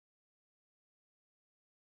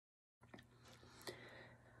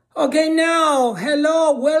Okay, now,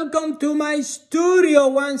 hello, welcome to my studio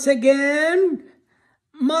once again.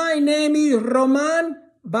 My name is Roman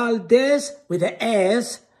Valdes with an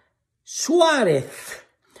S, Suarez.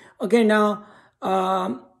 Okay, now,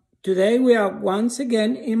 today we are once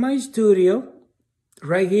again in my studio,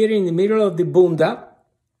 right here in the middle of the bunda,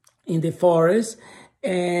 in the forest.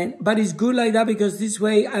 But it's good like that because this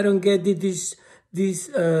way I don't get this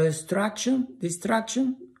distraction.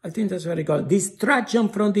 I think that's what I call it. Distraction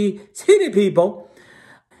from the city people.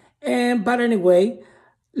 But anyway,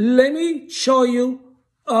 let me show you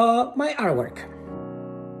my artwork.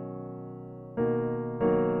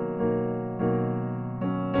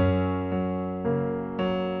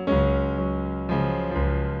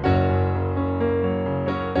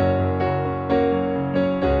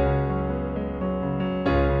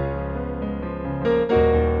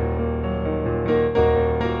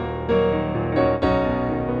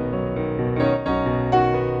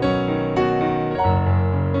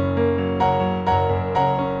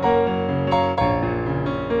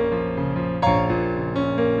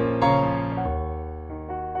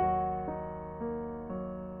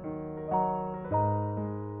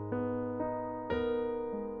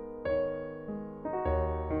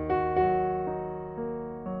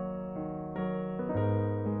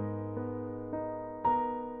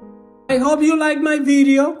 I hope you like my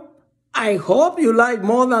video. I hope you like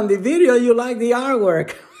more than the video, you like the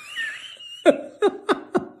artwork.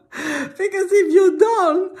 Because if you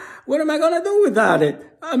don't, what am I going to do without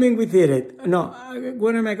it? I mean, with it. No,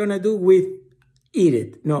 what am I going to do with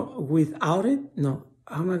it? No, without it? No,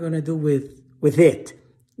 how am I going to do with it?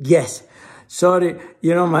 Yes. Sorry,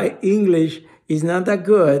 my English is not that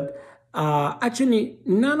good. Actually,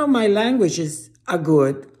 none of my languages are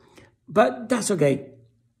good, but that's okay.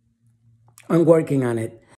 I'm working on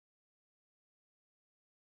it.